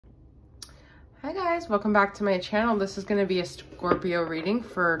Hi guys, welcome back to my channel. This is going to be a Scorpio reading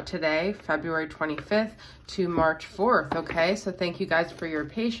for today, February 25th to March 4th, okay? So thank you guys for your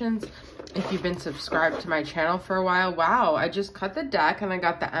patience. If you've been subscribed to my channel for a while, wow, I just cut the deck and I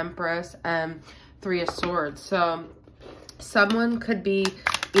got the Empress and Three of Swords. So someone could be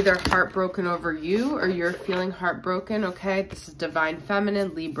either heartbroken over you or you're feeling heartbroken, okay? This is Divine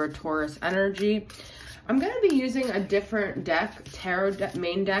Feminine, Libra, Taurus energy. I'm going to be using a different deck,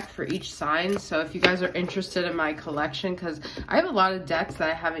 main deck for each sign. So if you guys are interested in my collection, because I have a lot of decks that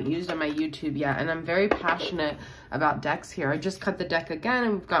I haven't used on my YouTube yet, and I'm very passionate about decks here. I just cut the deck again,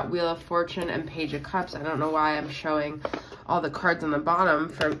 and we've got Wheel of Fortune and Page of Cups. I don't know why I'm showing all the cards on the bottom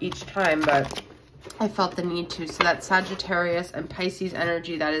for each time, but I felt the need to. So that's Sagittarius and Pisces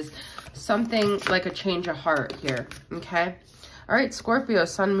energy. That is something like a change of heart here, okay? All right, Scorpio,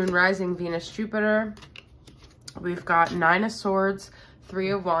 Sun, Moon, Rising, Venus, Jupiter. We've got Nine of Swords,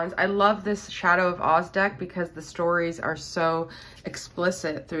 Three of Wands. I love this Shadow of Oz deck because the stories are so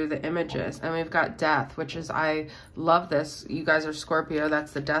explicit through the images. And we've got Death, which is, I love this. You guys are Scorpio,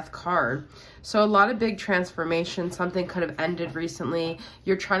 that's the Death card. So a lot of big transformation. Something could have ended recently.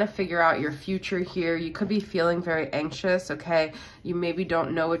 You're trying to figure out your future here. You could be feeling very anxious, okay? You maybe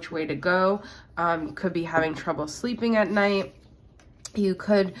don't know which way to go. You could be having trouble sleeping at night. You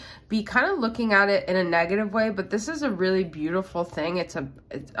could be kind of looking at it in a negative way, but this is a really beautiful thing. It's an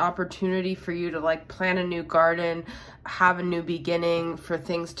opportunity for you to like plant a new garden, have a new beginning, for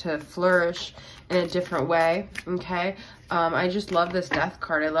things to flourish in a different way, okay? I just love this Death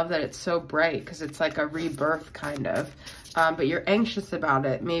card. I love that it's so bright because it's like a rebirth kind of, but you're anxious about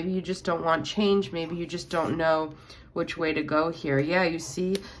it. Maybe you just don't want change. Maybe you just don't know which way to go here. Yeah, you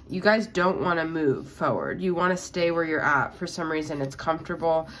see, you guys don't want to move forward. You want to stay where you're at. For some reason, it's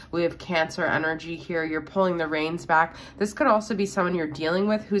comfortable. We have Cancer energy here. You're pulling the reins back. This could also be someone you're dealing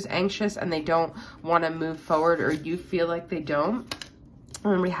with who's anxious and they don't want to move forward, or you feel like they don't.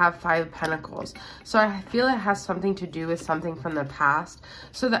 And we have Five of Pentacles. So I feel it has something to do with something from the past.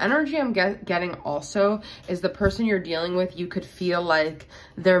 So the energy I'm getting also is the person you're dealing with, you could feel like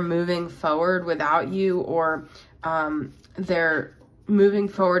they're moving forward without you, or they're moving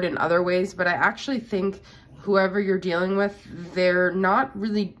forward in other ways. But I actually think whoever you're dealing with, they're not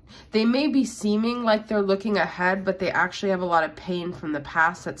really, they may be seeming like they're looking ahead, but they actually have a lot of pain from the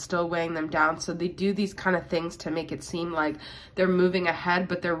past that's still weighing them down. So they do these kind of things to make it seem like they're moving ahead,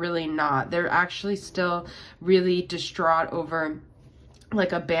 but they're really not. They're actually still really distraught over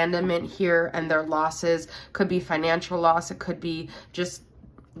like abandonment here, and their losses could be financial loss. It could be just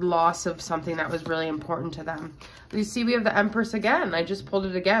loss of something that was really important to them. You see, we have the Empress again. I just pulled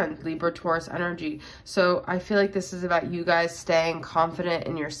it again, Libra, Taurus energy. So I feel like this is about you guys staying confident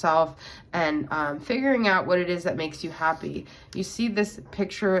in yourself and figuring out what it is that makes you happy. You see this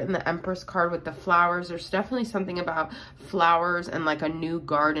picture in the Empress card with the flowers. There's definitely something about flowers and like a new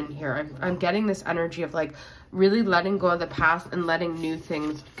garden here. I'm getting this energy of like really letting go of the past and letting new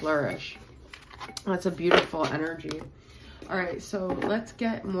things flourish. That's a beautiful energy. All right, so let's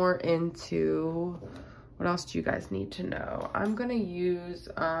get more into what else do you guys need to know. I'm gonna use,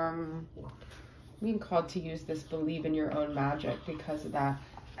 I'm being called to use this Believe in Your Own Magic because of that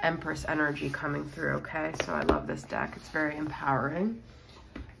Empress energy coming through, okay? So I love this deck, it's very empowering.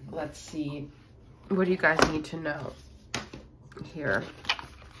 Let's see, what do you guys need to know here?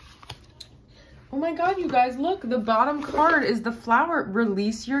 Oh my God, you guys, look, the bottom card is the flower,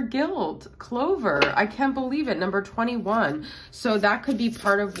 Release Your Guilt, Clover. I can't believe it, number 21. So that could be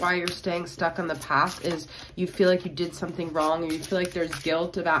part of why you're staying stuck in the past, is you feel like you did something wrong, or you feel like there's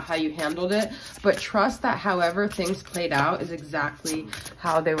guilt about how you handled it. But trust that however things played out is exactly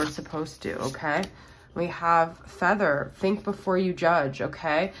how they were supposed to, okay? We have Feather, Think Before You Judge,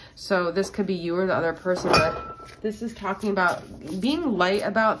 okay? So this could be you or the other person, but this is talking about being light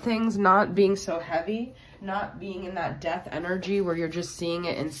about things, not being so heavy, not being in that death energy where you're just seeing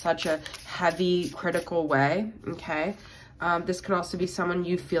it in such a heavy, critical way, okay? This could also be someone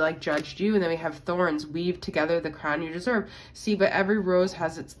you feel like judged you. And then we have Thorns, Weave Together the Crown You Deserve. See, but every rose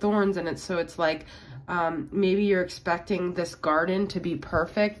has its thorns, and so it's like, maybe you're expecting this garden to be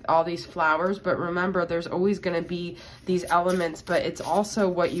perfect, all these flowers, but remember, there's always going to be these elements, but it's also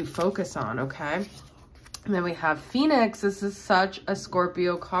what you focus on, okay? And then we have Phoenix. This is such a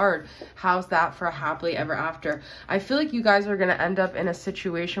Scorpio card. How's that for a happily ever after? I feel like you guys are going to end up in a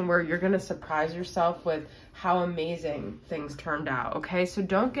situation where you're going to surprise yourself with how amazing things turned out, okay? So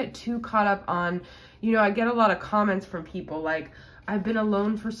don't get too caught up on, you know, I get a lot of comments from people like, I've been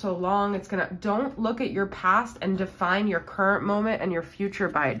alone for so long, don't look at your past and define your current moment and your future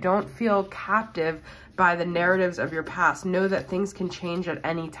by it. Don't feel captive by the narratives of your past. Know that things can change at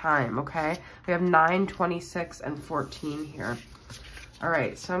any time, okay? We have 9, 26, and 14 here. All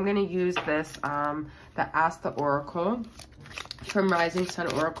right, so I'm gonna use this, the Ask the Oracle from Rising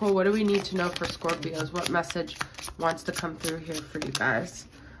Sun Oracle. What do we need to know for Scorpios? What message wants to come through here for you guys?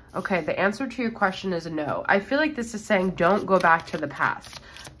 Okay, the answer to your question is no. I feel like this is saying don't go back to the past.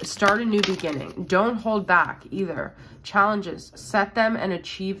 Start a new beginning. Don't hold back either. Challenges, set them and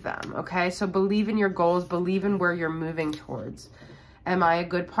achieve them, okay? So believe in your goals, believe in where you're moving towards. Am I a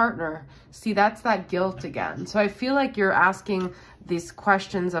good partner? See, that's that guilt again. So I feel like you're asking these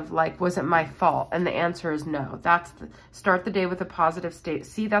questions of like, was it my fault? And the answer is no. Start the day with a positive state.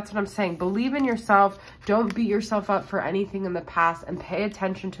 See, that's what I'm saying. Believe in yourself. Don't beat yourself up for anything in the past and pay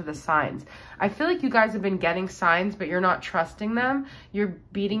attention to the signs. I feel like you guys have been getting signs, but you're not trusting them. You're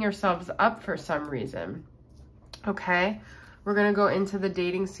beating yourselves up for some reason. Okay. We're going to go into the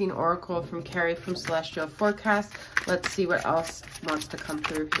dating scene oracle from Carrie from Celestial Forecast. Let's see what else wants to come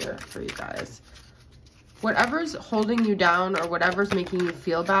through here for you guys. Whatever's holding you down or whatever's making you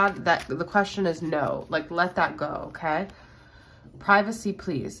feel bad, the question is no. Like, let that go, okay? Privacy,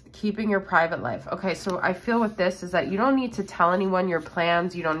 please. Keeping your private life. Okay, so I feel with this is that you don't need to tell anyone your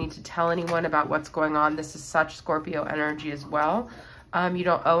plans. You don't need to tell anyone about what's going on. This is such Scorpio energy as well. You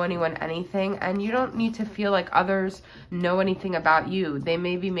don't owe anyone anything, and you don't need to feel like others know anything about you. They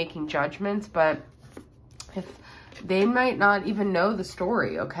may be making judgments, but if they might not even know the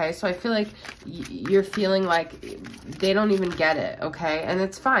story, okay? So I feel like you're feeling like they don't even get it, okay? And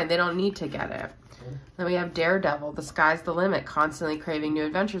it's fine. They don't need to get it. Then we have Daredevil, the sky's the limit, constantly craving new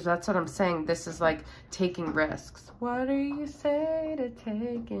adventures. That's what I'm saying. This is like taking risks. What do you say to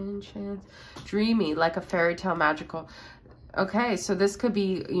taking chance? Dreamy, like a fairy tale, magical. Okay, so this could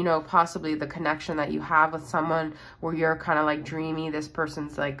be, you know, possibly the connection that you have with someone where you're kind of like dreamy. This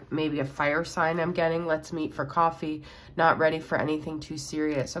person's like maybe a fire sign I'm getting. Let's meet for coffee. Not ready for anything too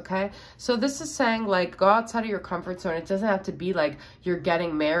serious, okay? So this is saying like go outside of your comfort zone. It doesn't have to be like you're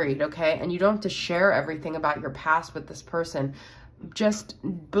getting married, okay? And you don't have to share everything about your past with this person. Just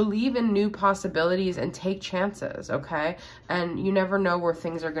believe in new possibilities and take chances, okay? And you never know where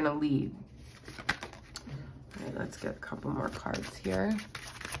things are going to lead. Let's get a couple more cards here.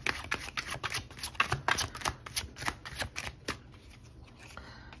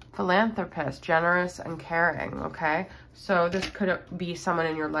 Philanthropist, generous and caring, okay? So this could be someone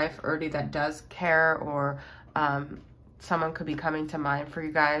in your life already that does care, or someone could be coming to mind for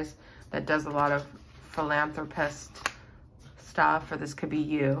you guys that does a lot of philanthropist stuff, or this could be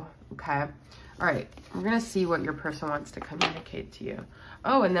you, okay? All right, we're going to see what your person wants to communicate to you.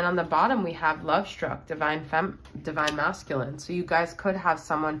 Oh, and then on the bottom, we have love struck, divine masculine. So you guys could have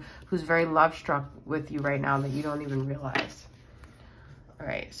someone who's very love struck with you right now that you don't even realize. All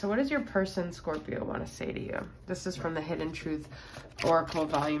right, so what does your person, Scorpio, want to say to you? This is from the Hidden Truth Oracle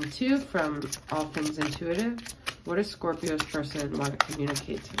Volume 2 from All Things Intuitive. What does Scorpio's person want to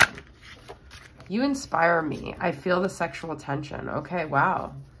communicate to them? You inspire me. I feel the sexual tension. Okay,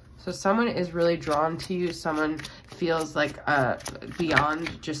 wow. So someone is really drawn to you. Someone feels like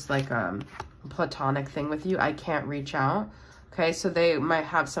beyond just like a platonic thing with you. I can't reach out. Okay, so they might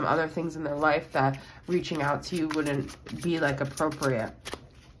have some other things in their life that reaching out to you wouldn't be like appropriate.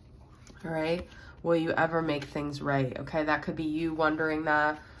 All right. Will you ever make things right? Okay, that could be you wondering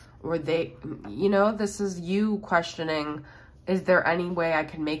that, or they, you know, this is you questioning, is there any way I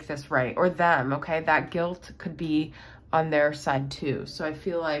can make this right? Or them, okay? That guilt could be on their side too. So I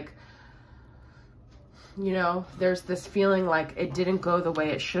feel like, you know, there's this feeling like it didn't go the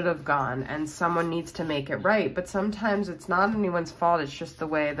way it should have gone and someone needs to make it right. But sometimes it's not anyone's fault. It's just the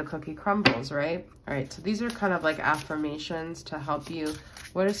way the cookie crumbles, right? All right, so these are kind of like affirmations to help you.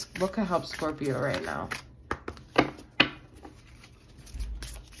 What could help Scorpio right now?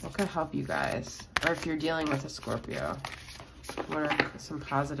 What could help you guys? Or if you're dealing with a Scorpio, what are some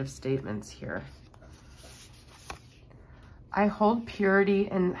positive statements here? I hold purity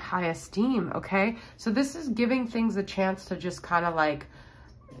in high esteem, okay? So this is giving things a chance to just kind of like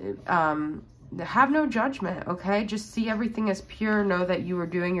have no judgment, okay? Just see everything as pure. Know that you were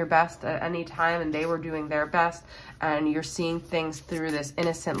doing your best at any time and they were doing their best, and you're seeing things through this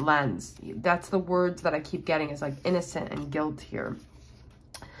innocent lens. That's the words that I keep getting, is like innocent and guilt here.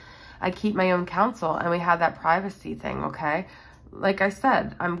 I keep my own counsel, and we have that privacy thing, okay? Like I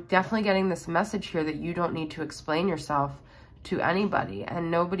said, I'm definitely getting this message here that you don't need to explain yourself to anybody,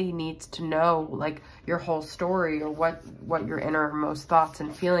 and nobody needs to know like your whole story or what your innermost thoughts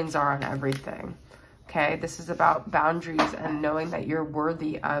and feelings are on everything. Okay, this is about boundaries and knowing that you're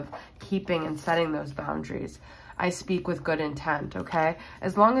worthy of keeping and setting those boundaries. I speak with good intent, okay?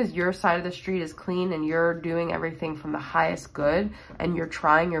 As long as your side of the street is clean and you're doing everything from the highest good and you're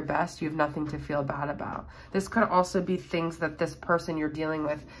trying your best, you have nothing to feel bad about. This could also be things that this person you're dealing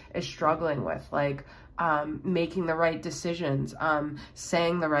with is struggling with, like making the right decisions,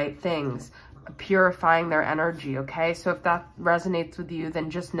 saying the right things, purifying their energy, okay? So if that resonates with you, then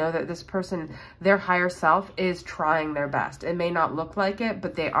just know that this person, their higher self, is trying their best. It may not look like it,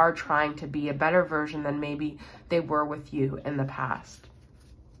 but they are trying to be a better version than maybe they were with you in the past.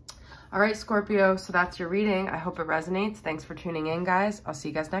 All right, Scorpio, so that's your reading. I hope it resonates. Thanks for tuning in, guys. I'll see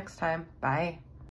you guys next time. Bye.